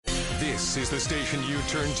This is the station you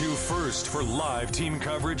turn to first for live team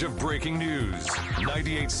coverage of breaking news.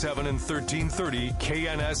 98.7 and 1330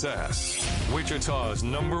 KNSS. Wichita's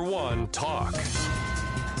 #1 talk.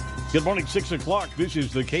 Good morning, 6 o'clock. This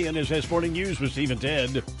is the KNSS Morning News with Steve and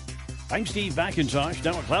Ted. I'm Steve McIntosh.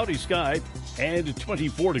 Now a cloudy sky and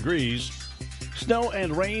 24 degrees. Snow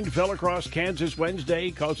and rain fell across Kansas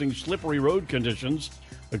Wednesday, causing slippery road conditions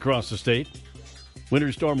across the state.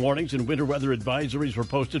 Winter storm warnings and winter weather advisories were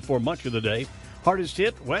posted for much of the day. Hardest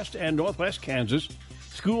hit, west and northwest Kansas.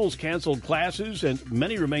 Schools canceled classes and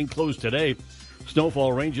many remain closed today.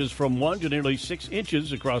 Snowfall ranges from 1 to nearly 6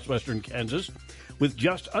 inches across western Kansas, with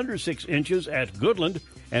just under 6 inches at Goodland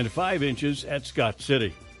and 5 inches at Scott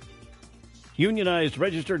City. Unionized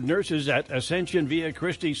registered nurses at Ascension Via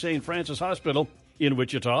Christi St. Francis Hospital in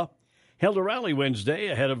Wichita held a rally Wednesday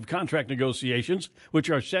ahead of contract negotiations, which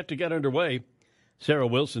are set to get underway. Sarah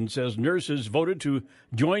Wilson says nurses voted to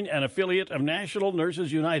join an affiliate of National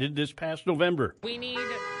Nurses United this past November. We need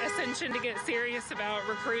Ascension to get serious about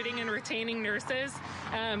recruiting and retaining nurses,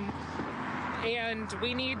 and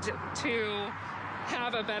we need to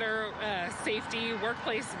have a better safety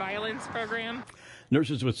workplace violence program.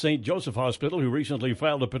 Nurses with St. Joseph Hospital, who recently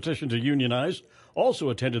filed a petition to unionize,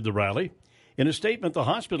 also attended the rally. In a statement, the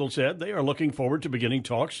hospital said they are looking forward to beginning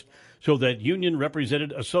talks so that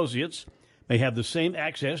union-represented associates may have the same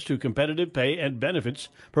access to competitive pay and benefits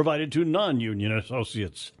provided to non-union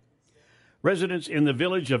associates. Residents in the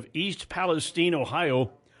village of East Palestine,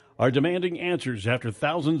 Ohio, are demanding answers after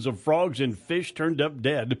thousands of frogs and fish turned up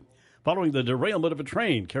dead following the derailment of a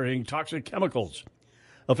train carrying toxic chemicals.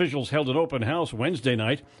 Officials held an open house Wednesday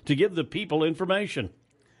night to give the people information.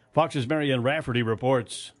 Fox's Marianne Rafferty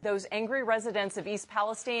reports. Those angry residents of East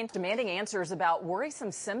Palestine demanding answers about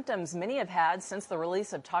worrisome symptoms many have had since the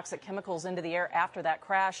release of toxic chemicals into the air after that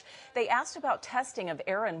crash. They asked about testing of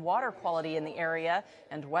air and water quality in the area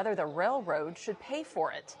and whether the railroad should pay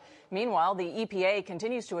for it. Meanwhile, the EPA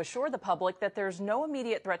continues to assure the public that there's no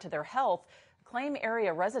immediate threat to their health, claim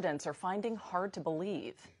area residents are finding hard to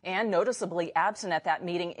believe. And noticeably absent at that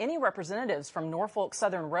meeting, any representatives from Norfolk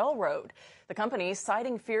Southern Railroad. The company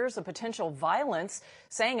citing fears of potential violence,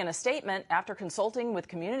 saying in a statement, after consulting with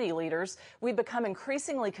community leaders, we've become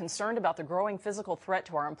increasingly concerned about the growing physical threat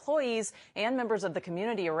to our employees and members of the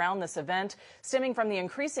community around this event, stemming from the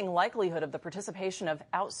increasing likelihood of the participation of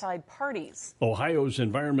outside parties. Ohio's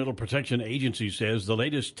Environmental Protection Agency says the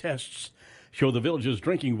latest tests show the village's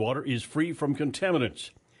drinking water is free from contaminants.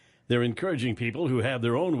 They're encouraging people who have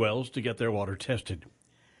their own wells to get their water tested.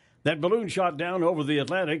 That balloon shot down over the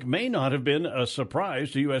Atlantic may not have been a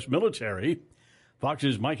surprise to U.S. military.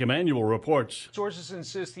 Fox's Mike Emanuel reports. Sources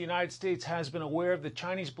insist the United States has been aware of the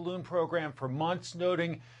Chinese balloon program for months,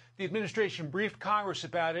 noting the administration briefed Congress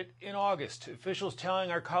about it in August. Officials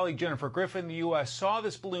telling our colleague Jennifer Griffin the U.S. saw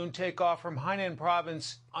this balloon take off from Hainan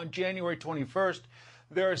province on January 21st.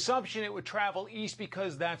 Their assumption it would travel east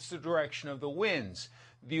because that's the direction of the winds.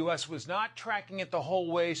 The U.S. was not tracking it the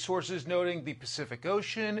whole way, sources noting the Pacific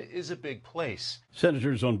Ocean is a big place.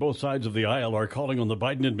 Senators on both sides of the aisle are calling on the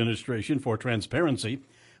Biden administration for transparency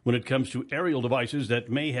when it comes to aerial devices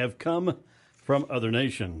that may have come from other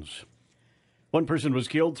nations. One person was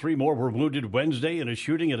killed, 3 more were wounded Wednesday in a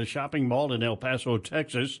shooting at a shopping mall in El Paso,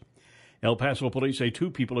 Texas. El Paso police say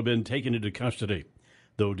 2 people have been taken into custody,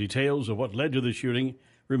 though details of what led to the shooting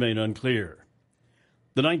remain unclear.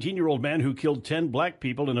 The 19-year-old man who killed 10 black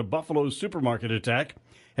people in a Buffalo supermarket attack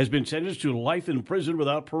has been sentenced to life in prison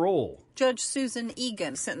without parole. Judge Susan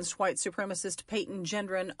Egan sentenced white supremacist Peyton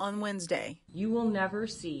Gendron on Wednesday. You will never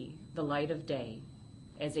see the light of day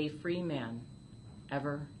as a free man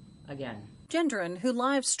ever again. Gendron, who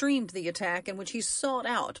live-streamed the attack in which he sought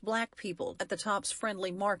out black people at the Tops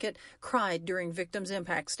Friendly Market, cried during victims'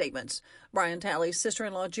 impact statements. Brian Talley's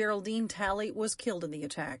sister-in-law, Geraldine Talley, was killed in the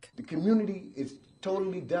attack. The community is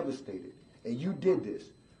totally devastated, and you did this.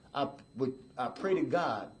 I pray to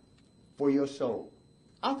God for your soul.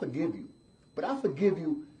 I forgive you, but I forgive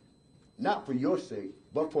you not for your sake,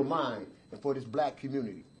 but for mine and for this black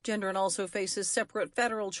community. Gendron also faces separate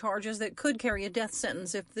federal charges that could carry a death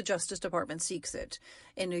sentence if the Justice Department seeks it.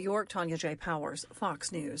 In New York, Tanya J. Powers,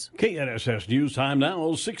 Fox News. KNSS News time now,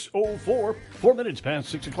 6:04, 4 minutes past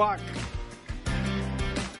 6 o'clock.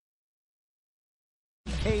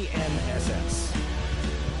 KNSS.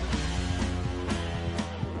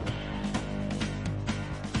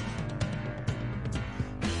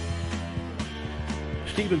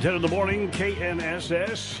 Steve and Ted in the morning,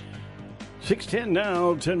 KNSS. 6:10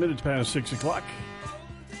 now, 10 minutes past 6 o'clock.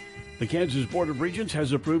 The Kansas Board of Regents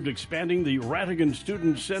has approved expanding the Rattigan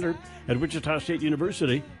Student Center at Wichita State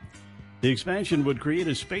University. The expansion would create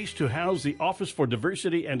a space to house the Office for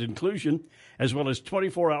Diversity and Inclusion, as well as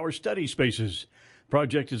 24-hour study spaces.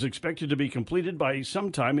 Project is expected to be completed by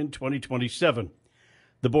sometime in 2027.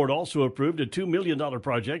 The board also approved a $2 million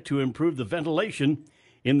project to improve the ventilation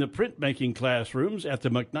in the printmaking classrooms at the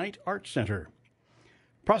McKnight Art Center.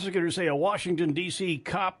 Prosecutors say a Washington, D.C.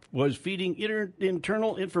 cop was feeding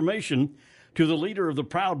internal information to the leader of the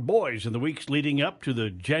Proud Boys in the weeks leading up to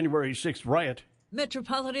the January 6th riot.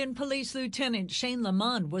 Metropolitan Police Lieutenant Shane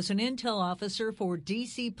Lamond was an intel officer for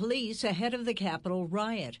D.C. Police ahead of the Capitol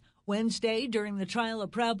riot. Wednesday, during the trial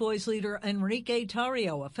of Proud Boys leader Enrique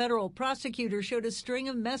Tarrio, a federal prosecutor showed a string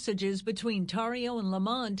of messages between Tarrio and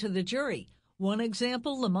Lamond to the jury. One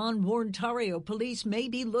example, Lamond warned Tarrio police may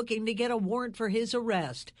be looking to get a warrant for his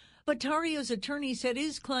arrest. But Tarrio's attorney said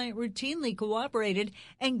his client routinely cooperated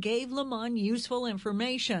and gave Lamond useful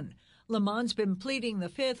information. Lamond's been pleading the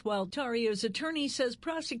fifth, while Tarrio's attorney says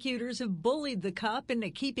prosecutors have bullied the cop into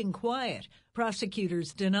keeping quiet.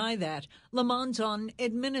 Prosecutors deny that. Lamond's on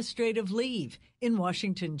administrative leave. In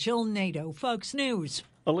Washington, Jill Nato, Fox News.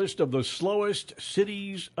 A list of the slowest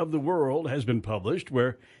cities of the world has been published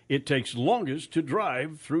where it takes longest to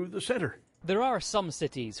drive through the center. There are some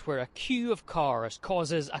cities where a queue of cars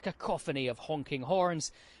causes a cacophony of honking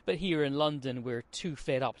horns, but here in London we're too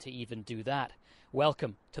fed up to even do that.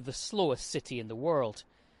 Welcome to the slowest city in the world.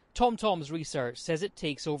 TomTom's research says it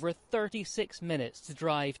takes over 36 minutes to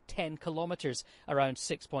drive 10 kilometres, around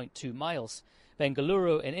 6.2 miles.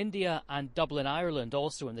 Bengaluru in India and Dublin, Ireland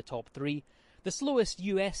also in the top three. The slowest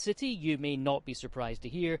US city, you may not be surprised to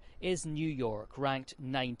hear, is New York, ranked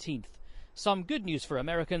 19th. Some good news for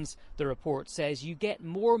Americans. The report says you get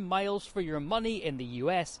more miles for your money in the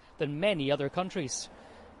US than many other countries.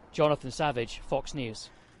 Jonathan Savage, Fox News.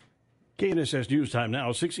 KNSS News Time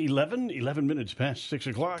now, 6:11, 11 minutes past 6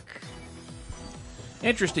 o'clock.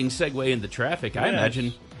 Interesting segue into traffic. Yes, I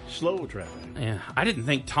imagine. Slow traffic. Yeah, I didn't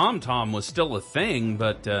think TomTom was still a thing,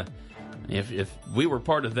 but if we were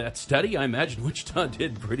part of that study, I imagine Wichita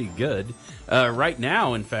did pretty good. Right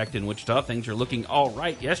now, in fact, in Wichita, things are looking all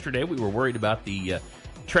right. Yesterday, we were worried about the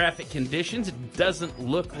traffic conditions. It doesn't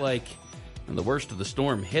look like the worst of the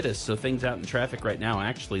storm hit us, so things out in traffic right now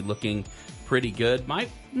actually looking pretty good.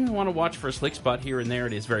 Might want to watch for a slick spot here and there.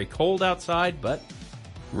 It is very cold outside, but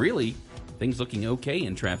really, things looking okay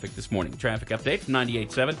in traffic this morning. Traffic update from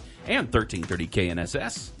 98.7 and 1330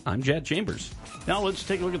 KNSS. I'm Jad Chambers. Now let's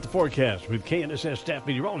take a look at the forecast with KNSS staff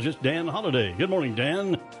meteorologist Dan Holliday. Good morning,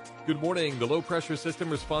 Dan. Good morning. The low-pressure system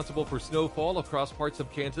responsible for snowfall across parts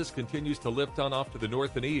of Kansas continues to lift on off to the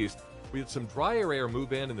north and east. We had some drier air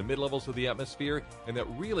move in the mid-levels of the atmosphere, and that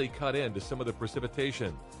really cut into some of the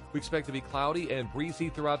precipitation. We expect to be cloudy and breezy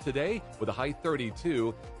throughout today with a high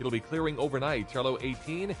 32. It'll be clearing overnight, low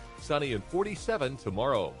 18, sunny and 47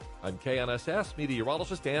 tomorrow. I'm KNSS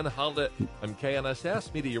meteorologist Dan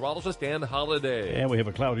Holliday. And we have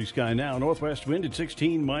a cloudy sky now. Northwest wind at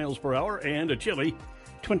 16 miles per hour and a chilly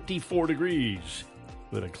 24 degrees.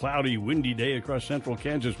 With a cloudy, windy day across central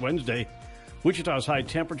Kansas Wednesday. Wichita's high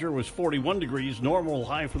temperature was 41 degrees. Normal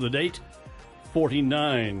high for the date,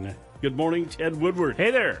 49. Good morning, Ted Woodward.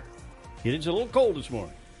 Hey there. It's a little cold this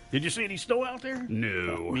morning. Did you see any snow out there?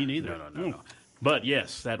 No. Me neither. No. But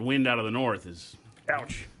yes, that wind out of the north is,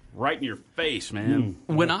 ouch, right in your face, man.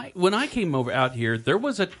 When I came over out here, there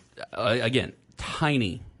was again,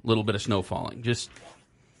 tiny little bit of snow falling. Just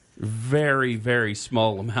very, very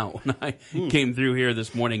small amount. When I came through here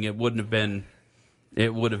this morning, it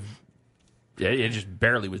just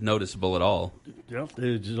barely was noticeable at all. Yeah,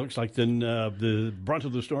 it looks like then the brunt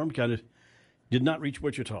of the storm kind of did not reach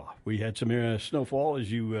Wichita. We had some snowfall,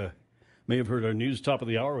 as you may have heard our news top of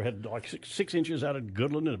the hour. We had like 6 inches out at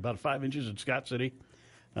Goodland and about 5 inches at Scott City.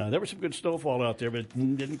 There was some good snowfall out there, but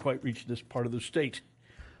it didn't quite reach this part of the state.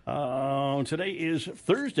 Today is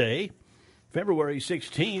Thursday, February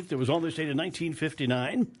 16th. It was on this date in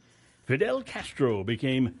 1959. Fidel Castro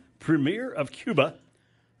became premier of Cuba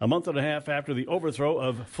a month and a half after the overthrow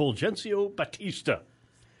of Fulgencio Batista.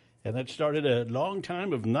 And that started a long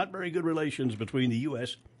time of not very good relations between the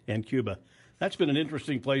U.S. and Cuba. That's been an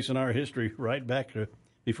interesting place in our history right back to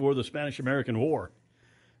before the Spanish-American War.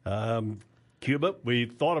 Cuba, we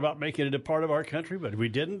thought about making it a part of our country, but we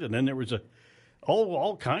didn't. And then there was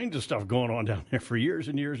all kinds of stuff going on down there for years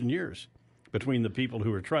and years and years between the people who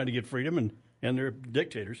were trying to get freedom and their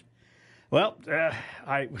dictators. Well,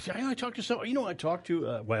 I talked to someone. I talked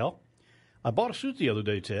to, I bought a suit the other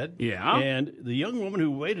day, Ted. Yeah? And the young woman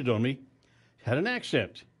who waited on me had an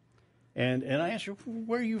accent. And I asked her,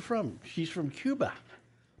 where are you from? She's from Cuba.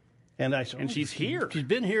 And I said, and she's here. She's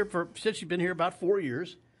been here since she's been here about 4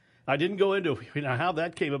 years. I didn't go into how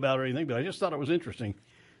that came about or anything, but I just thought it was interesting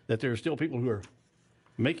that there are still people who are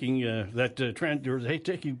making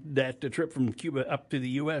taking that trip from Cuba up to the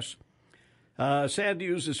U.S. Sad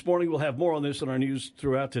news this morning. We'll have more on this in our news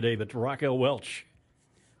throughout today, but Raquel Welch,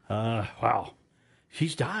 wow,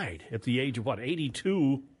 she's died at the age of,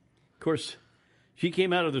 82. Of course, she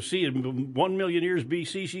came out of the sea in 1 million years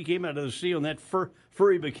B.C. She came out of the sea on that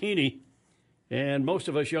furry bikini, and most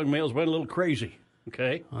of us young males went a little crazy,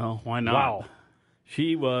 okay? Well, why not? Wow.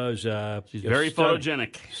 She was she's very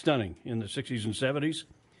photogenic. Stunning in the 60s and 70s,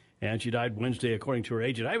 and she died Wednesday, according to her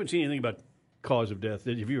agent. I haven't seen anything about cause of death.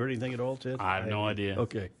 Have you heard anything at all, Ted? I have no idea.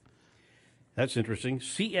 Okay. That's interesting.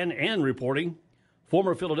 CNN reporting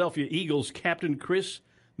former Philadelphia Eagles captain Chris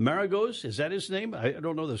Maragos. Is that his name? I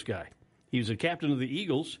don't know this guy. He was a captain of the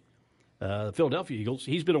Eagles, the Philadelphia Eagles.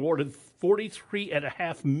 He's been awarded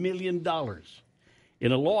 $43.5 million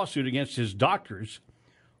in a lawsuit against his doctors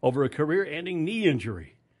over a career-ending knee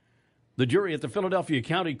injury. The jury at the Philadelphia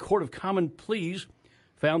County Court of Common Pleas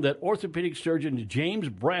found that orthopedic surgeon James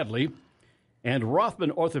Bradley and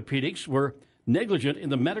Rothman Orthopedics were negligent in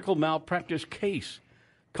the medical malpractice case,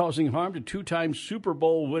 causing harm to two-time Super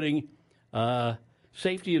Bowl winning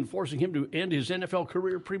safety and forcing him to end his NFL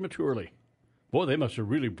career prematurely. Boy, they must have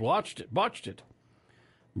really botched it.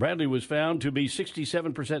 Bradley was found to be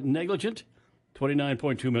 67% negligent,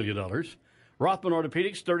 $29.2 million. Rothman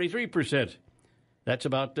Orthopedics, 33%. That's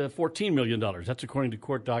about $14 million. That's according to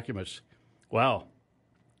court documents. Wow.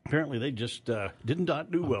 Apparently, they just did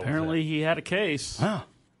not do well. Apparently, he had a case. Wow.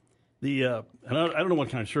 And I don't know what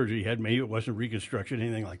kind of surgery he had. Maybe it wasn't reconstruction,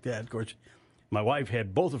 anything like that. Of course, my wife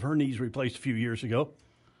had both of her knees replaced a few years ago.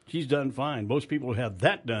 She's done fine. Most people who have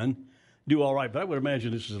that done do all right. But I would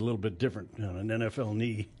imagine this is a little bit different. An NFL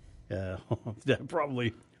knee that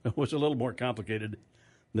probably was a little more complicated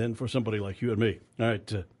than for somebody like you and me. All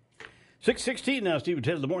right. 6:16 now, Steve and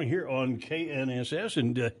Ted in the morning here on KNSS.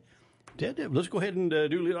 And Ted, let's go ahead and do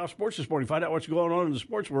leadoff sports this morning. Find out what's going on in the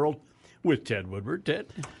sports world with Ted Woodward. Ted?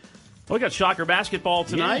 Well, we got Shocker basketball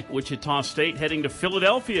tonight. Yeah. Wichita State heading to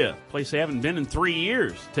Philadelphia, a place they haven't been in 3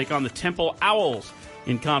 years, to take on the Temple Owls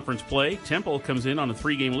in conference play. Temple comes in on a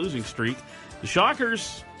 3-game losing streak. The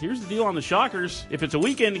Shockers, here's the deal on the Shockers. If it's a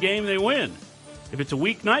weekend game, they win. If it's a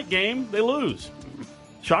weeknight game, they lose.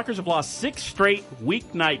 Shockers have lost 6 straight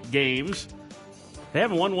weeknight games. They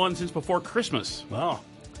haven't won one since before Christmas. Wow.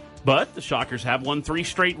 But the Shockers have won 3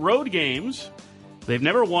 straight road games. They've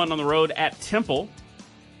never won on the road at Temple.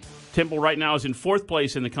 Temple right now is in 4th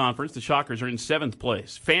place in the conference. The Shockers are in 7th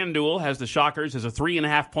place. FanDuel has the Shockers as a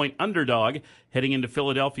 3.5-point underdog heading into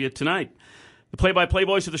Philadelphia tonight. The play-by-play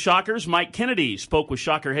voice of the Shockers, Mike Kennedy, spoke with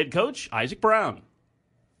Shocker head coach Isaac Brown.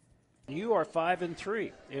 You are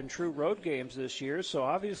 5-3 in true road games this year, so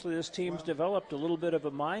obviously this team's developed a little bit of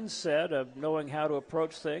a mindset of knowing how to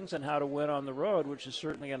approach things and how to win on the road, which is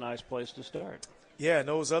certainly a nice place to start. Yeah, and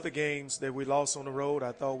those other games that we lost on the road,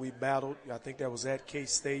 I thought we battled. I think that was at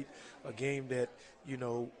K-State, a game that,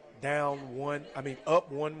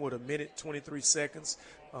 up one with a minute, 23 seconds.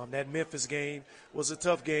 That Memphis game was a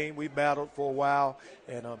tough game. We battled for a while,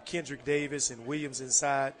 and Kendrick Davis and Williams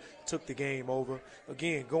inside took the game over.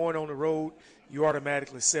 Again, going on the road, you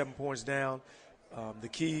automatically 7 points down. The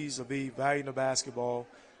keys will be valuing the basketball,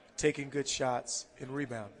 taking good shots, and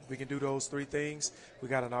rebounding. If we can do those 3 things, we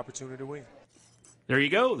got an opportunity to win. There you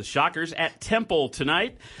go. The Shockers at Temple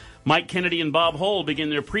tonight. Mike Kennedy and Bob Hull begin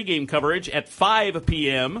their pregame coverage at 5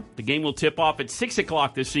 p.m. The game will tip off at 6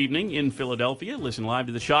 o'clock this evening in Philadelphia. Listen live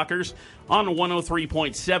to the Shockers on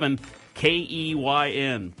 103.7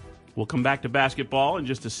 KEYN. We'll come back to basketball in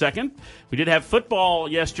just a second. We did have football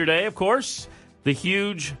yesterday, of course. The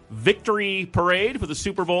huge victory parade for the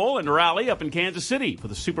Super Bowl and rally up in Kansas City for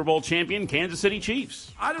the Super Bowl champion Kansas City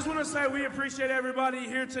Chiefs. I just want to say we appreciate everybody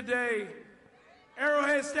here today.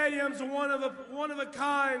 Arrowhead Stadium's one of a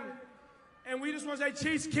kind, and we just want to say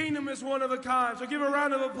Chiefs Kingdom is one of a kind. So give a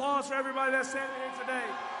round of applause for everybody that's standing here today.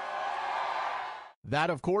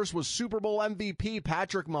 That, of course, was Super Bowl MVP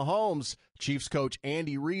Patrick Mahomes. Chiefs coach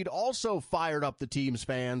Andy Reid also fired up the team's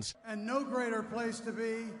fans. And no greater place to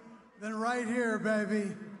be than right here,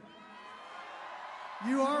 baby.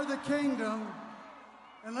 You are the kingdom,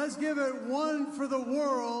 and let's give it one for the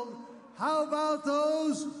world. How about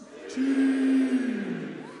those Chiefs?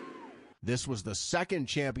 This was the second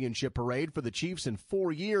championship parade for the Chiefs in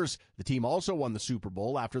 4 years. The team also won the Super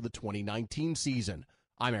Bowl after the 2019 season.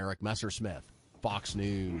 I'm Eric Messersmith, Fox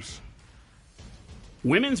News.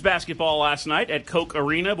 Women's basketball last night at Koch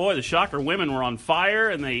Arena. Boy, the Shocker women were on fire,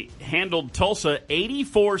 and they handled Tulsa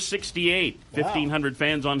 84-68. Wow. 1,500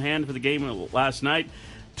 fans on hand for the game last night.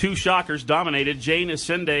 Two Shockers dominated. Jane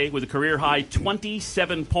Ascende with a career-high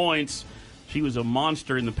 27 points. She was a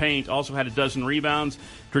monster in the paint. Also had a dozen rebounds.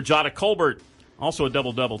 Trajata Colbert, also a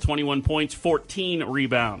double-double. 21 points, 14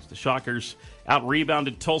 rebounds. The Shockers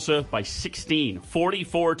out-rebounded Tulsa by 16,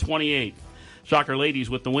 44-28. Shocker ladies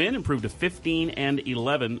with the win, improved to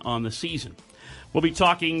 15-11 on the season. We'll be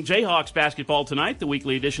talking Jayhawks basketball tonight, the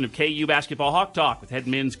weekly edition of KU Basketball Hawk Talk with head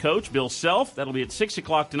men's coach Bill Self. That'll be at 6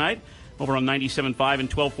 o'clock tonight over on 97.5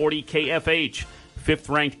 and 1240 KFH.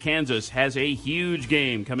 Fifth-ranked Kansas has a huge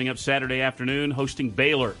game coming up Saturday afternoon, hosting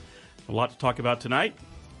Baylor. A lot to talk about tonight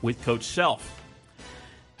with Coach Self.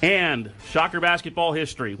 And Shocker basketball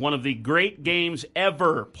history. One of the great games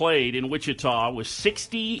ever played in Wichita was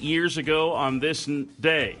 60 years ago on this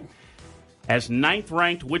day, as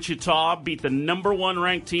 9th-ranked Wichita beat the number 1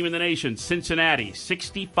 ranked team in the nation, Cincinnati,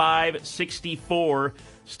 65-64,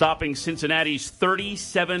 stopping Cincinnati's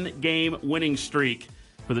 37-game winning streak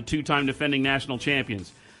for the two-time defending national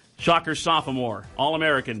champions. Shocker sophomore,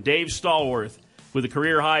 All-American Dave Stallworth with a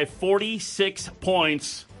career-high 46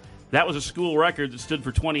 points. That was a school record that stood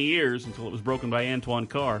for 20 years until it was broken by Antoine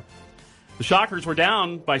Carr. The Shockers were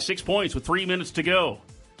down by 6 points with 3 minutes to go.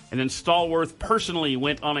 And then Stallworth personally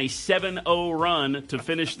went on a 7-0 run to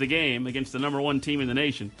finish the game against the number 1 team in the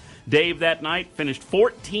nation. Dave that night finished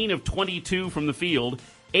 14 of 22 from the field,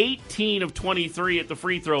 18 of 23 at the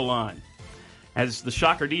free throw line, as the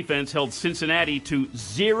Shocker defense held Cincinnati to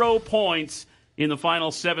 0 points in the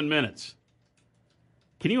final 7 minutes.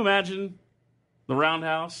 Can you imagine the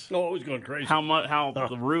Roundhouse? Oh, it was going crazy. How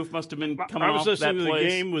the roof must have been coming off that place. I was listening to the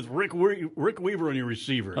game with Rick Weaver on your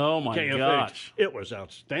receiver. Oh, my KFH. gosh. It was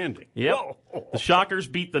outstanding. Yep. Whoa. The Shockers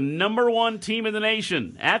beat the number 1 team in the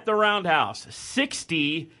nation at the Roundhouse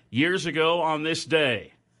 60 years ago on this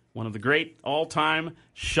day. One of the great all-time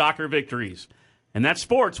Shocker victories. And that's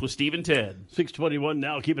sports with Steve and Ted. 6:21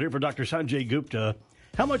 now. Keep it here for Dr. Sanjay Gupta.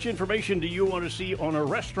 How much information do you want to see on a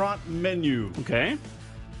restaurant menu? Okay.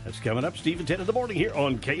 That's coming up. Steve and Ted in the morning here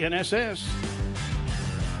on KNSS.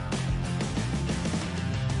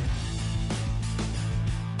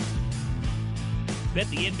 Bet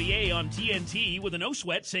the NBA on TNT with a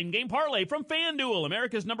no-sweat same-game parlay from FanDuel,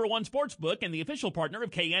 America's #1 sportsbook and the official partner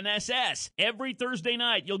of KNSS. Every Thursday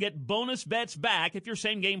night, you'll get bonus bets back if your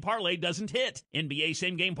same-game parlay doesn't hit. NBA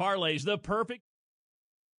same-game parlays, the perfect...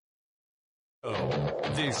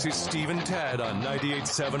 This is Steve and Ted on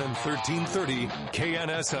 98.7 and 1330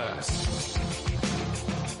 KNSS.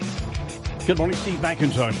 Good morning, Steve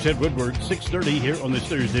McIntosh, Ted Woodward, 6:30 here on this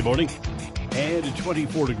Thursday morning, and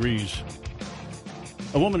 24 degrees.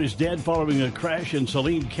 A woman is dead following a crash in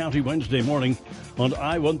Saline County Wednesday morning on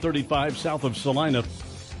I-135 south of Salina.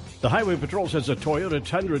 The Highway Patrol says a Toyota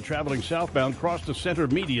Tundra traveling southbound crossed the center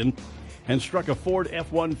median and struck a Ford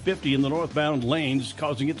F-150 in the northbound lanes,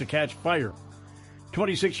 causing it to catch fire.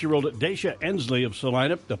 26-year-old Dacia Ensley of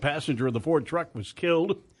Salina, the passenger of the Ford truck, was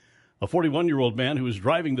killed. A 41-year-old man who was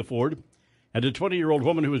driving the Ford and a 20-year-old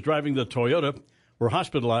woman who was driving the Toyota were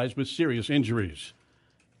hospitalized with serious injuries.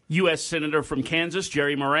 U.S. Senator from Kansas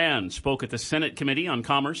Jerry Moran spoke at the Senate Committee on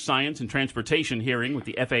Commerce, Science, and Transportation hearing with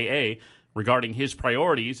the FAA regarding his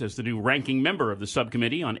priorities as the new ranking member of the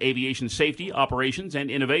subcommittee on aviation safety, operations, and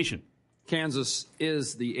innovation. Kansas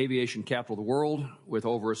is the aviation capital of the world, with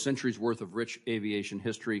over a century's worth of rich aviation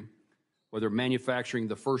history. Whether manufacturing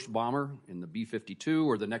the first bomber in the B-52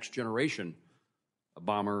 or the next generation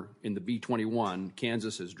bomber in the B-21,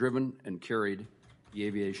 Kansas has driven and carried the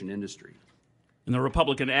aviation industry. And the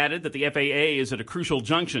Republican added that the FAA is at a crucial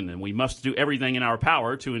junction, and we must do everything in our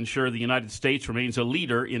power to ensure the United States remains a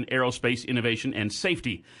leader in aerospace innovation and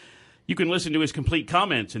safety. You can listen to his complete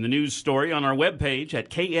comments in the news story on our webpage at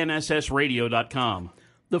knssradio.com.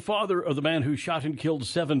 The father of the man who shot and killed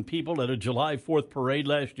 7 people at a July 4th parade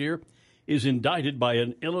last year is indicted by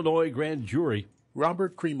an Illinois grand jury.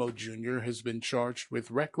 Robert Crimo Jr. has been charged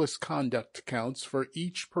with reckless conduct counts for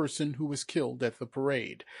each person who was killed at the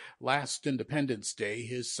parade. Last Independence Day,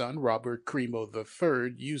 his son, Robert Crimo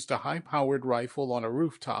III, used a high-powered rifle on a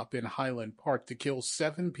rooftop in Highland Park to kill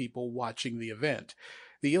 7 people watching the event.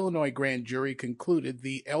 The Illinois grand jury concluded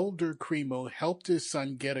the elder Crimo helped his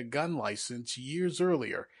son get a gun license years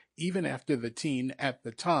earlier, even after the teen at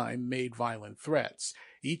the time made violent threats.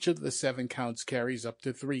 Each of the 7 counts carries up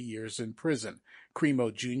to 3 years in prison.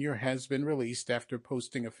 Crimo Jr. has been released after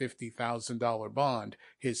posting a $50,000 bond.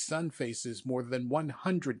 His son faces more than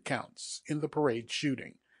 100 counts in the parade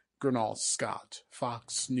shooting. Gernal Scott,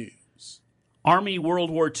 Fox News. Army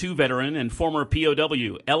World War II veteran and former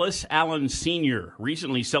POW Ellis Allen Sr.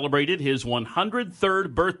 recently celebrated his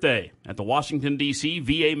 103rd birthday at the Washington, D.C.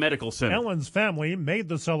 VA Medical Center. Allen's family made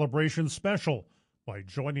the celebration special. by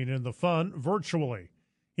joining in the fun virtually.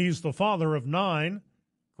 He's the father of 9,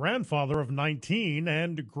 grandfather of 19,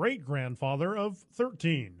 and great-grandfather of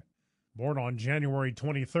 13. Born on January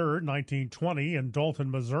 23, 1920 in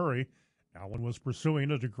Dalton, Missouri, Allen was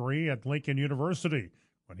pursuing a degree at Lincoln University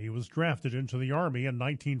when he was drafted into the Army in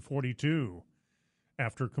 1942.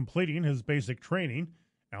 After completing his basic training,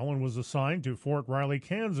 Allen was assigned to Fort Riley,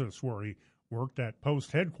 Kansas, where he worked at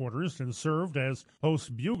post headquarters and served as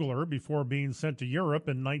post bugler before being sent to Europe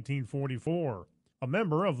in 1944. A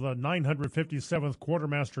member of the 957th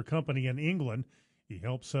Quartermaster Company in England, he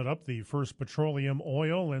helped set up the first petroleum,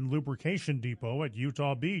 oil, and lubrication depot at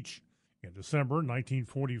Utah Beach. In December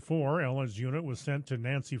 1944, Allen's unit was sent to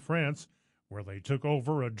Nancy, France, where they took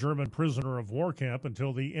over a German prisoner of war camp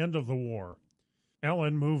until the end of the war.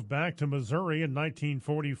 Allen moved back to Missouri in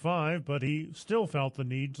 1945, but he still felt the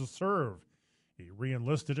need to serve. He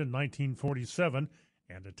re-enlisted in 1947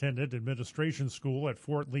 and attended administration school at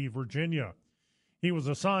Fort Lee, Virginia. He was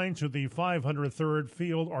assigned to the 503rd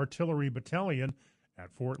Field Artillery Battalion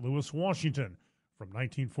at Fort Lewis, Washington, from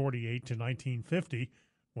 1948 to 1950,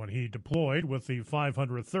 when he deployed with the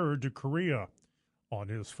 503rd to Korea. On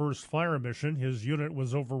his first fire mission, his unit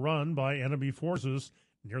was overrun by enemy forces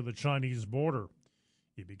near the Chinese border.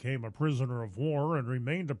 He became a prisoner of war and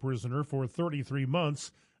remained a prisoner for 33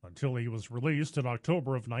 months until he was released in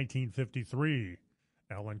October of 1953.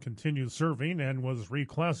 Allen continued serving and was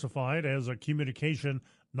reclassified as a communication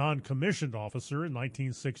non-commissioned officer in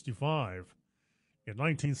 1965. In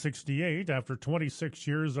 1968, after 26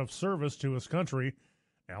 years of service to his country,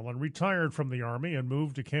 Allen retired from the Army and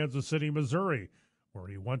moved to Kansas City, Missouri, where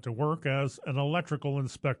he went to work as an electrical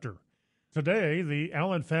inspector. Today, the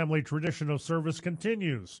Allen family tradition of service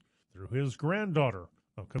continues through his granddaughter,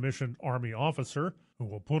 a commissioned Army officer, who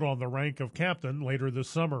will put on the rank of captain later this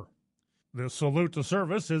summer. This salute to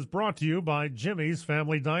service is brought to you by Jimmy's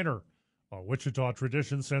Family Diner, a Wichita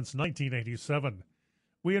tradition since 1987.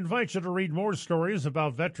 We invite you to read more stories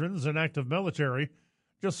about veterans and active military.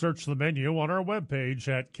 Just search the menu on our webpage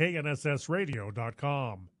at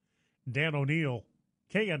knssradio.com. Dan O'Neill,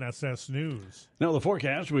 KNSS News. Now the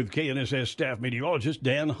forecast with KNSS staff meteorologist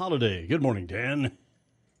Dan Holliday. Good morning, Dan.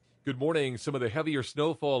 Good morning. Some of the heavier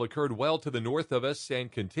snowfall occurred well to the north of us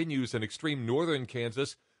and continues in extreme northern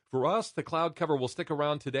Kansas. For us, the cloud cover will stick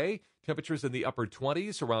around today. Temperatures in the upper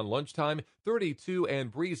 20s around lunchtime, 32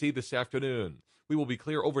 and breezy this afternoon. We will be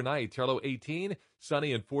clear overnight, low 18,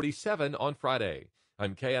 sunny and 47 on Friday.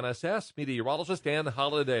 I'm KNSS meteorologist Dan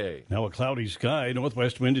Holliday. Now a cloudy sky,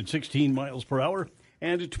 northwest wind at 16 miles per hour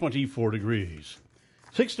and at 24 degrees.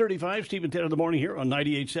 6:35, Steve and Ted in the morning here on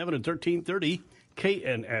 98.7 and 1330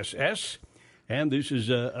 KNSS. And this is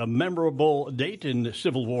a memorable date in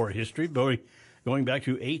Civil War history, going back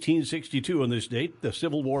to 1862 on this date. The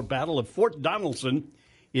Civil War Battle of Fort Donelson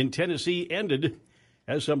in Tennessee ended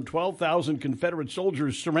as some 12,000 Confederate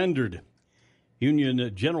soldiers surrendered.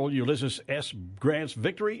 Union General Ulysses S. Grant's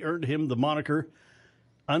victory earned him the moniker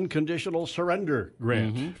Unconditional Surrender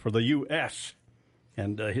Grant for the U.S.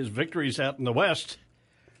 And his victories out in the West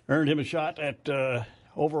earned him a shot at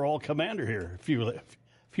overall commander here a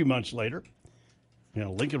few months later. You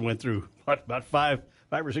know, Lincoln went through about five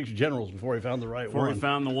or six generals before he found the right one. Before he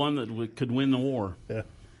found the one that could win the war. Yeah.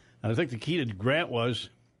 And I think the key to Grant was,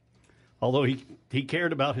 although he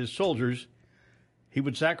cared about his soldiers, he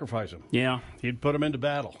would sacrifice them. Yeah. He'd put them into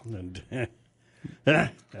battle. And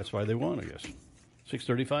that's why they won, I guess.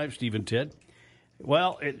 6:35, Steve and Ted.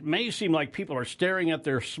 Well, it may seem like people are staring at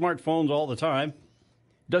their smartphones all the time.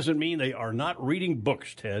 Doesn't mean they are not reading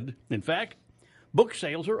books, Ted. In fact, book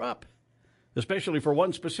sales are up, especially for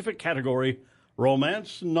one specific category,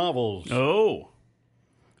 romance novels. Oh.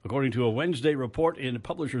 According to a Wednesday report in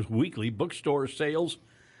Publishers Weekly, bookstore sales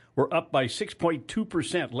were up by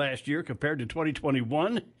 6.2% last year compared to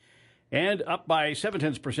 2021 and up by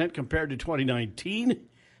 0.7% compared to 2019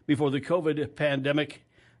 before the COVID pandemic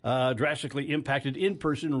drastically impacted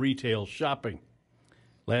in-person retail shopping.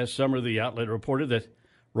 Last summer, the outlet reported that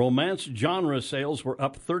romance genre sales were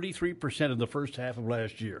up 33% in the first half of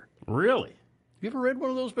last year. Really? You ever read one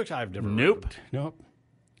of those books? I've never Nope. read it. Nope.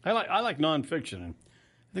 I like nonfiction, and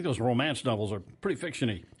I think those romance novels are pretty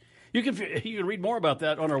fiction-y. You can read more about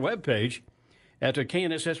that on our webpage at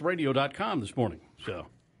knssradio.com this morning. So,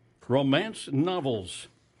 romance novels.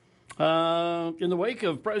 In the wake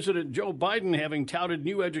of President Joe Biden having touted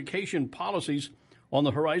new education policies on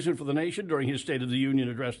the horizon for the nation during his State of the Union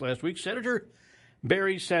address last week, Senator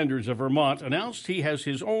Barry Sanders of Vermont announced he has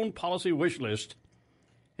his own policy wish list,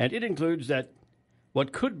 and it includes that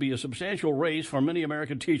what could be a substantial raise for many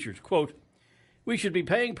American teachers. Quote, We should be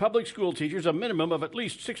paying public school teachers a minimum of at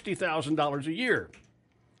least $60,000 a year,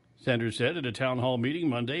 Sanders said at a town hall meeting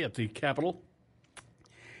Monday at the Capitol.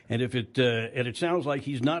 And it sounds like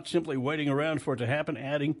he's not simply waiting around for it to happen,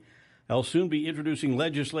 adding, "I'll soon be introducing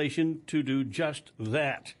legislation to do just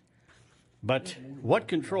that." But what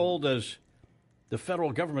control does the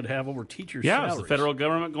federal government have over teachers' salaries? Is the federal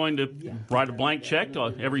government going to write a blank check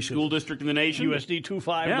to every school district in the nation? USD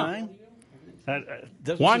 259?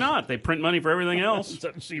 Why not? They print money for everything else.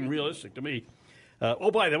 Doesn't seem realistic to me.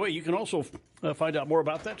 By the way, you can also find out more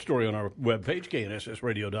about that story on our webpage,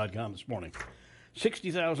 knssradio.com this morning.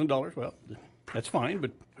 $60,000, well, that's fine,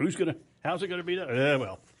 but how's it going to be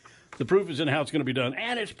done? The proof is in how it's going to be done,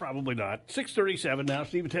 and it's probably not. 6:37 now,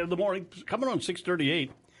 Steve and Ted in the morning. Coming on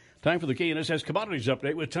 6:38. Time for the KNSS Commodities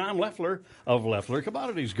Update with Tom Leffler of Leffler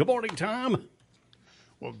Commodities. Good morning, Tom.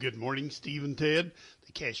 Well, good morning, Steve and Ted.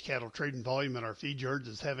 The cash cattle trading volume in our feed yards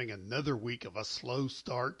is having another week of a slow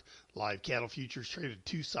start. Live cattle futures traded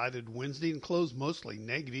two-sided Wednesday and closed mostly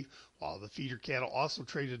negative, while the feeder cattle also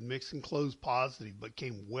traded mixed and closed positive, but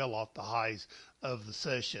came well off the highs of the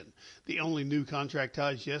session. The only new contract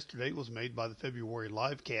highs yesterday was made by the February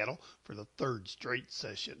live cattle for the third straight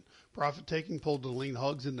session. Profit-taking pulled the lean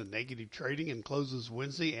hogs into negative trading and closes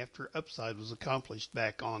Wednesday after upside was accomplished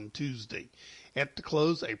back on Tuesday. At the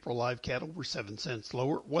close, April live cattle were 7 cents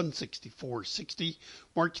lower, $164.60.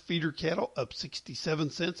 March feeder cattle up 67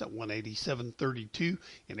 cents at $187.32,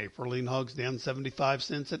 and April lean hogs down 75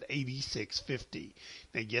 cents at $86.50.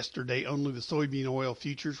 Now, yesterday, only the soybean oil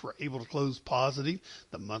futures were able to close positive.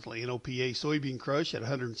 The monthly NOPA soybean crush at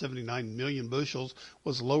 179 million bushels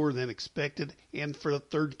was lower than expected, and for the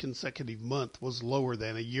third consecutive month was lower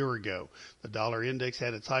than a year ago. The dollar index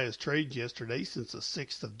had its highest trade yesterday since the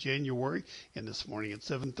 6th of January, and this morning at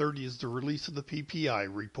 7:30 is the release of the PPI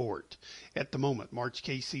report. At the moment, March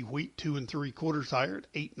KC wheat 2 3/4 higher at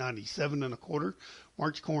 $8.97 1/4.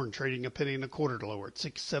 March corn trading a penny and a quarter lower at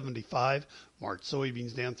 $6.75. March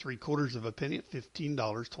soybeans down 3/4 of a penny at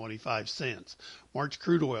 $15.25. March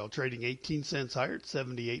crude oil trading 18 cents higher at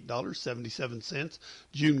 $78.77.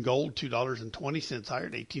 June gold $2.20 higher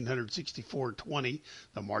at $1,864.20.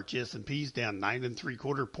 The March S&P's down 9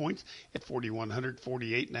 3/4 points at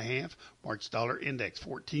 4,148.5. March dollar index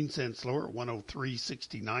 14 cents lower at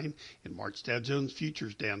 103.69, and March Dow Jones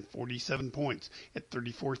futures down 47 points at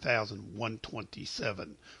 34,127.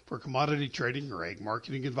 For commodity trading or ag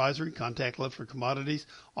marketing advisory, contact Leffler Commodities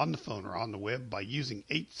on the phone or on the web by using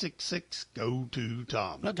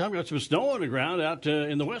 866-GO-TO-TOM. Now, Tom, got some snow on the ground out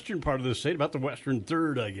in the western part of the state, about the western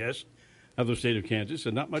third, I guess, of the state of Kansas,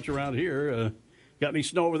 and not much around here. Got any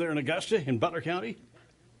snow over there in Augusta, in Butler County?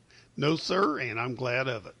 No, sir, and I'm glad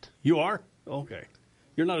of it. You are? Okay.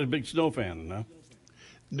 You're not a big snow fan, no?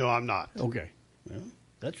 No, I'm not. Okay. Well,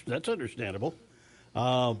 that's understandable.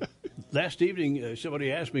 Last evening,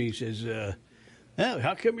 somebody asked me, he says,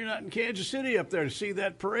 how come you're not in Kansas City up there to see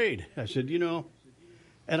that parade? I said, and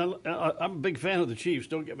I'm a big fan of the Chiefs,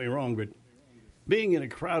 don't get me wrong, but being in a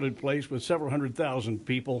crowded place with several 100,000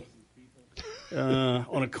 people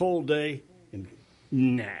on a cold day,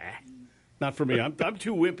 nah, not for me. I'm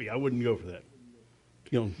too wimpy. I wouldn't go for that.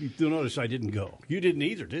 You'll notice I didn't go. You didn't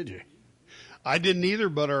either, did you? I didn't either,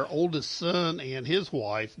 but our oldest son and his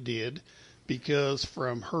wife did, because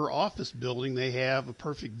from her office building they have a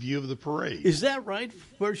perfect view of the parade. Is that right?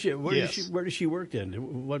 Where does she work then? Do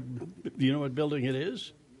you know what building it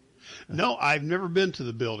is? No, I've never been to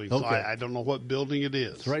the building, so I don't know what building it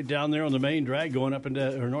is. It's right down there on the main drag going up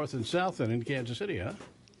into north and south and in Kansas City, huh?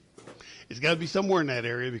 It's got to be somewhere in that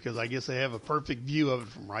area, because I guess they have a perfect view of it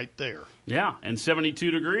from right there. Yeah, and 72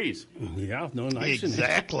 degrees. Yeah, no, nice.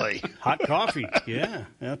 Exactly. Hot coffee. Yeah,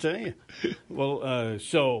 I'll tell you. Well,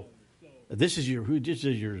 so this is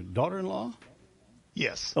your daughter-in-law?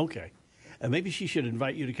 Yes. Okay. Maybe she should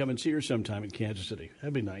invite you to come and see her sometime in Kansas City.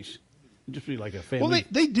 That'd be nice. It'd just be like a family. Well,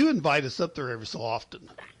 they do invite us up there every so often.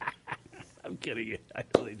 I'm kidding you. I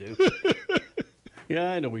know they do.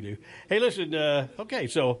 Yeah, I know we do. Hey, listen, okay,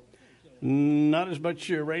 so not as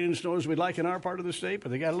much rain and snow as we'd like in our part of the state,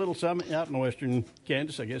 but they got a little some out in western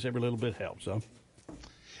Kansas. I guess every little bit helps, huh?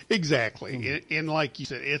 Exactly. And like you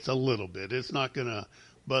said, it's a little bit. It's not going to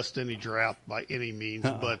bust any drought by any means,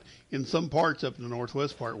 but in some parts up in the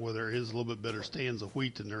northwest part where there is a little bit better stands of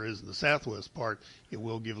wheat than there is in the southwest part, it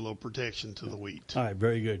will give a little protection to the wheat. All right,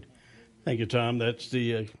 very good. Thank you, Tom. That's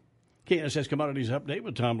the KNSS Commodities Update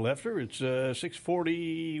with Tom Leffler. It's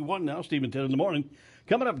 6:41 now, Steve and Ted in the morning.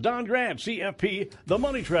 Coming up, Don Grant, CFP, the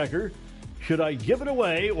Money Tracker. Should I give it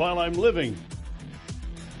away while I'm living?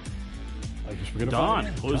 I guess we're going to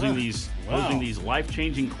Don, posing these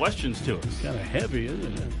life-changing questions to us. It's kind of heavy,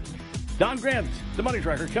 isn't it? Don Grant, the Money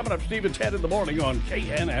Tracker, coming up, Steve and Ted in the morning on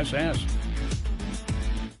KNSS.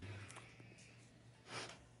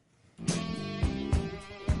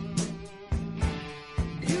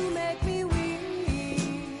 You make me weak.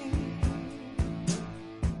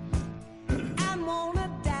 I'm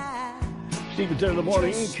gonna die. Steve and Ted in the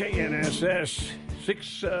morning, KNSS,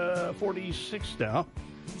 6:46 now.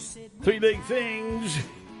 Three big things.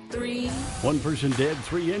 3. One person dead,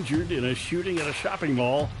 3 injured in a shooting at a shopping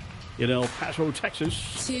mall in El Paso,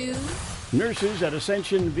 Texas. 2. Nurses at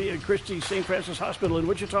Ascension Via Christi St. Francis Hospital in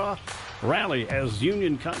Wichita rally as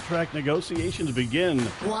union contract negotiations begin.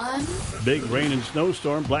 1. Big rain and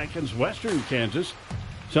snowstorm blankens western Kansas.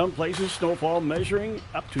 Some places snowfall measuring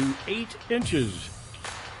up to 8 inches.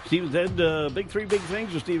 Steve and Ted, big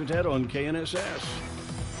things with Steve and Ted on KNSS.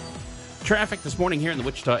 Traffic this morning here in the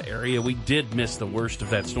Wichita area. We did miss the worst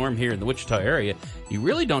of that storm here in the Wichita area. You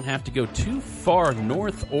really don't have to go too far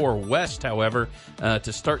north or west, however,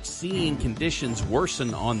 to start seeing conditions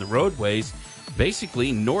worsen on the roadways.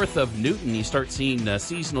 Basically, north of Newton, you start seeing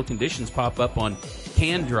seasonal conditions pop up on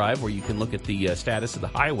Can Drive, where you can look at the status of the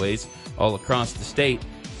highways all across the state.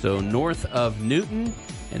 So north of Newton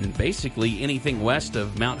and basically anything west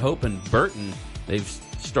of Mount Hope and Burton, they've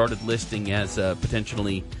started listing as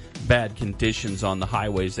potentially bad conditions on the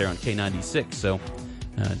highways there on K96. So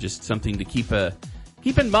just something to keep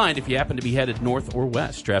in mind if you happen to be headed north or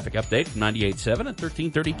west. Traffic update from 98.7 at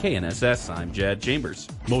 1330 KNSS. I'm Jad Chambers.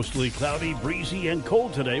 Mostly cloudy, breezy, and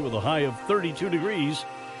cold today with a high of 32 degrees.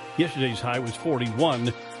 Yesterday's high was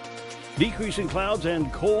 41. Decreasing clouds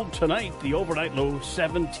and cold tonight. The overnight low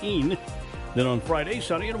 17. Then on Friday,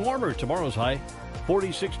 sunny and warmer. Tomorrow's high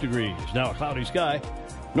 46 degrees. Now a cloudy sky.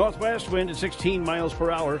 Northwest wind at 16 miles per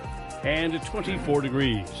hour and 24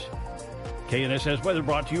 degrees. KNSS weather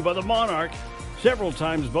brought to you by the Monarch. Several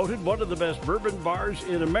times voted one of the best bourbon bars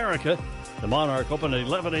in America. The Monarch open at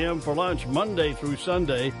 11 a.m. for lunch Monday through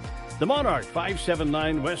Sunday. The Monarch,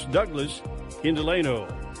 579 West Douglas in Delano.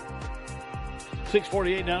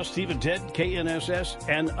 6:48 now, Steve and Ted, KNSS,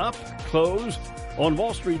 and up close on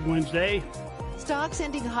Wall Street Wednesday. Stocks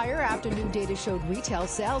ending higher after new data showed retail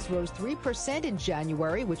sales rose 3% in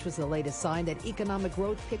January, which was the latest sign that economic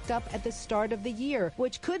growth picked up at the start of the year,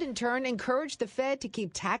 which could in turn encourage the Fed to keep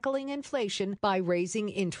tackling inflation by raising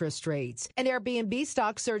interest rates. And Airbnb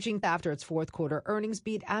stock surging after its fourth quarter earnings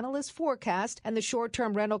beat analyst forecast, and the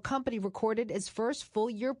short-term rental company recorded its first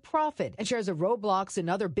full-year profit. And shares of Roblox,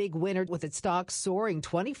 another big winner, with its stock soaring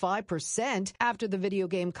 25% after the video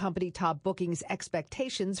game company topped bookings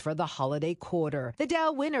expectations for the holiday quarter. The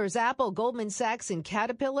Dow winners, Apple, Goldman Sachs, and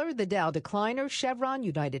Caterpillar. The Dow decliners, Chevron,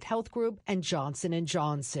 United Health Group, and Johnson &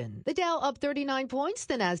 Johnson. The Dow up 39 points,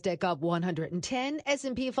 the Nasdaq up 110,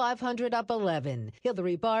 S&P 500 up 11.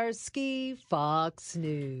 Hillary Barsky, Fox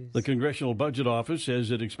News. The Congressional Budget Office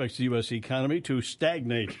says it expects the U.S. economy to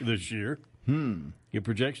stagnate this year. It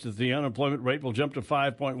projects that the unemployment rate will jump to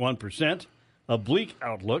 5.1%, a bleak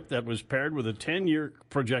outlook that was paired with a 10-year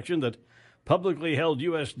projection that publicly held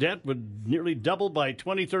U.S. debt would nearly double by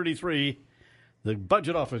 2033. The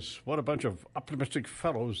Budget Office, what a bunch of optimistic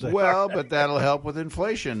fellows they Well, are. but that'll help with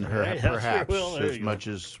inflation, perhaps, as you much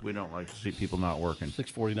as we don't like to see people not working.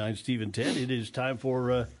 6:49, Steve and Ted. It is time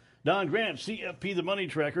for Don Grant, CFP, the Money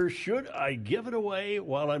Tracker. Should I give it away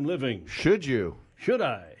while I'm living? Should you? Should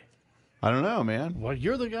I? I don't know, man. Well,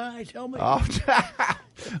 you're the guy. Tell me.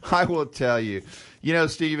 I will tell you. You know,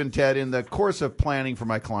 Steve and Ted, in the course of planning for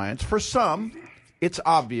my clients, for some, it's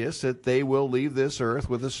obvious that they will leave this earth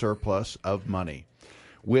with a surplus of money.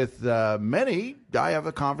 With many, I have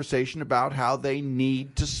a conversation about how they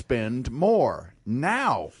need to spend more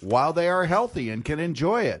now while they are healthy and can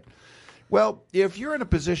enjoy it. Well, if you're in a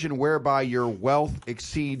position whereby your wealth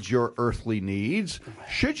exceeds your earthly needs,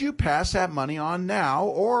 should you pass that money on now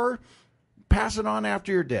or pass it on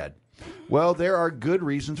after you're dead? Well, there are good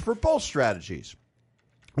reasons for both strategies.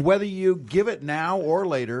 Whether you give it now or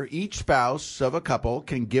later, each spouse of a couple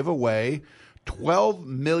can give away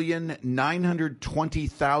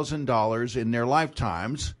 $12,920,000 in their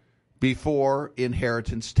lifetimes before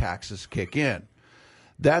inheritance taxes kick in.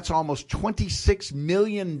 That's almost $26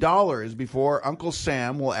 million before Uncle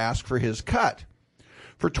Sam will ask for his cut.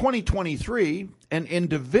 For 2023, an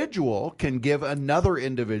individual can give another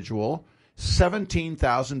individual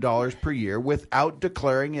 $17,000 per year without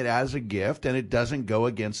declaring it as a gift, and it doesn't go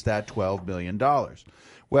against that $12 million.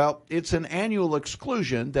 Well, it's an annual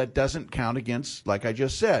exclusion that doesn't count against, like I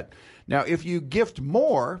just said. Now, if you gift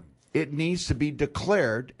more, it needs to be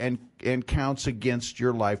declared and counts against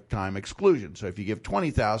your lifetime exclusion. So if you give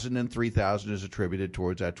 $20,000, then $3,000 is attributed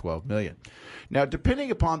towards that $12 million. Now,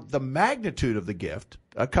 depending upon the magnitude of the gift,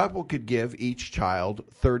 a couple could give each child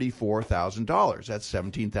 $34,000. That's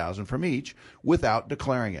 $17,000 from each without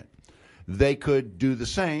declaring it. They could do the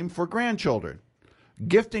same for grandchildren.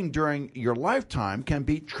 Gifting during your lifetime can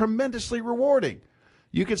be tremendously rewarding.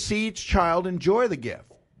 You could see each child enjoy the gift.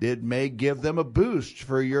 It may give them a boost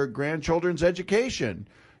for your grandchildren's education,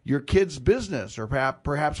 your kids' business, or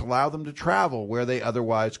perhaps allow them to travel where they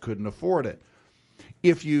otherwise couldn't afford it.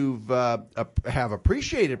 If you have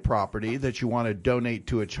appreciated property that you want to donate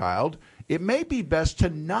to a child, it may be best to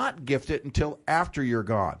not gift it until after you're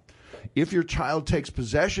gone. If your child takes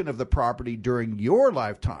possession of the property during your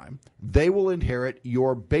lifetime, they will inherit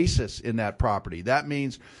your basis in that property. That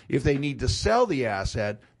means if they need to sell the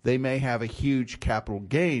asset, they may have a huge capital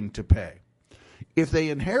gain to pay. If they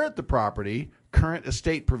inherit the property, current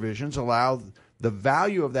estate provisions allow the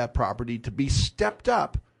value of that property to be stepped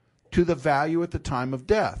up to the value at the time of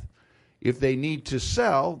death. If they need to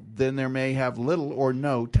sell, then they may have little or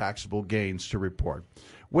no taxable gains to report.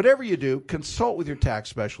 Whatever you do, consult with your tax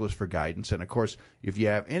specialist for guidance. And, of course, if you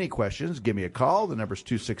have any questions, give me a call. The number's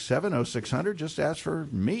 267-0600. Just ask for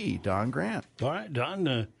me, Don Grant. All right, Don.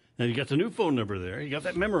 Now you got the new phone number there. You got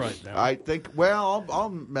that memorized now. I think, well, I'll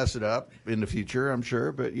mess it up in the future, I'm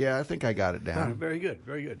sure. But, yeah, I think I got it down. Very good,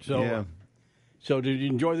 very good. So, yeah. So did you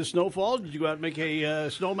enjoy the snowfall? Did you go out and make a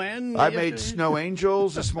snowman? I made snow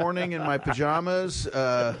angels this morning in my pajamas.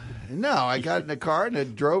 No, I got in the car and I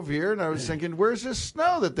drove here, and I was thinking, where's this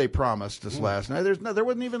snow that they promised us last night? There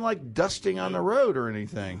wasn't even like dusting on the road or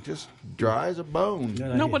anything. Just dry as a bone.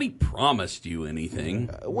 Nobody promised you anything.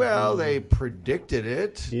 Well, they predicted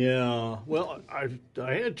it. Yeah. Well,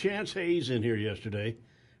 I had Chance Hayes in here yesterday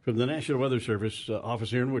from the National Weather Service office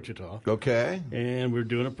here in Wichita. Okay. And we're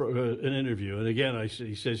doing an interview. And again,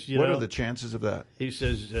 he says, what are the chances of that? He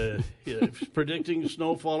says, predicting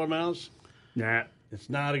snowfall amounts, nah, it's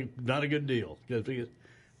not a good deal.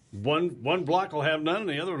 One block will have none, and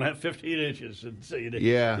the other one will have 15 inches. And so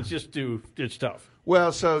yeah. It's tough.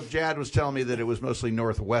 Well, so Jad was telling me that it was mostly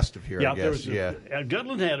northwest of here, I guess.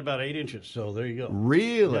 Gutland had about 8 inches, so there you go.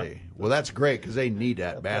 Really? Yeah. Well, that's great because they need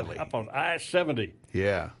that badly. Up on I-70.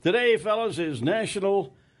 Yeah. Today, fellas, is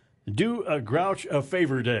National Do a Grouch a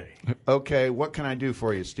Favor Day. Okay, what can I do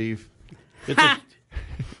for you, Steve? This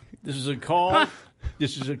is a call.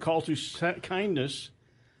 This is a call to kindness,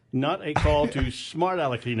 not a call to smart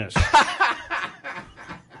aleckiness.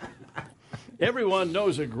 Everyone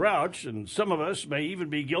knows a grouch, and some of us may even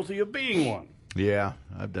be guilty of being one. Yeah,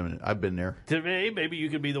 I've done it. I've been there. Today, maybe you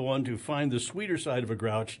could be the one to find the sweeter side of a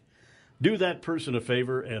grouch, do that person a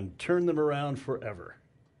favor, and turn them around forever.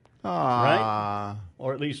 Right?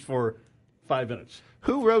 Or at least for 5 minutes.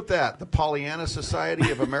 Who wrote that? The Pollyanna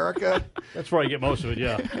Society of America? That's where I get most of it,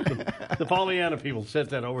 yeah. The Pollyanna people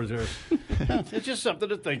sent that over there. It's just something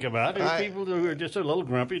to think about. There's people who are just a little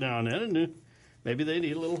grumpy now and then, and maybe they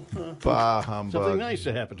need a little something nice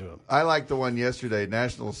to happen to them. I like the one yesterday,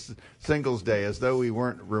 National Singles Day, as though we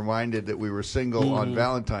weren't reminded that we were single on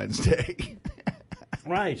Valentine's Day.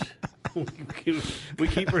 Right. We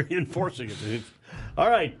keep reinforcing it. All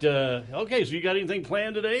right. Okay, so you got anything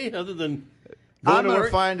planned today other than I'm going to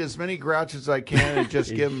find as many grouches as I can and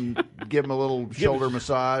just give them a little shoulder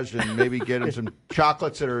massage and maybe get them some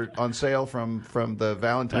chocolates that are on sale from the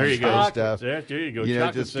Valentine's Day stuff. There you go.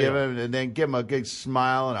 Just give them and then give them a good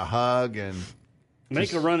smile and a hug and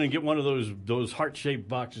make a run and get one of those heart-shaped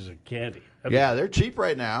boxes of candy. Yeah, they're cheap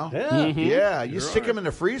right now. Yeah, mm-hmm. Yeah. You stick them in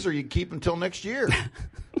the freezer, you keep them until next year,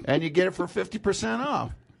 and you get it for 50%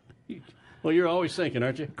 off. Well, you're always thinking,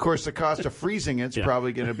 aren't you? Of course, the cost of freezing it's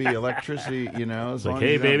probably going to be electricity, It's like,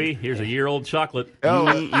 hey, baby, here's a year-old chocolate.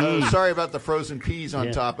 Sorry about the frozen peas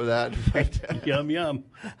on top of that. Yum, yum.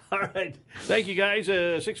 All right. Thank you, guys.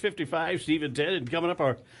 6:55, Steve and Ted. And coming up,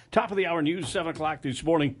 our top-of-the-hour news, 7 o'clock this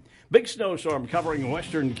morning. Big snowstorm covering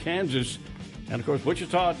western Kansas. And, of course,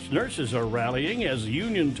 Wichita's nurses are rallying as the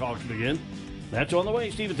union talks begin. That's on the way.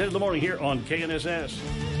 Steve and Ted in the morning here on KNSS.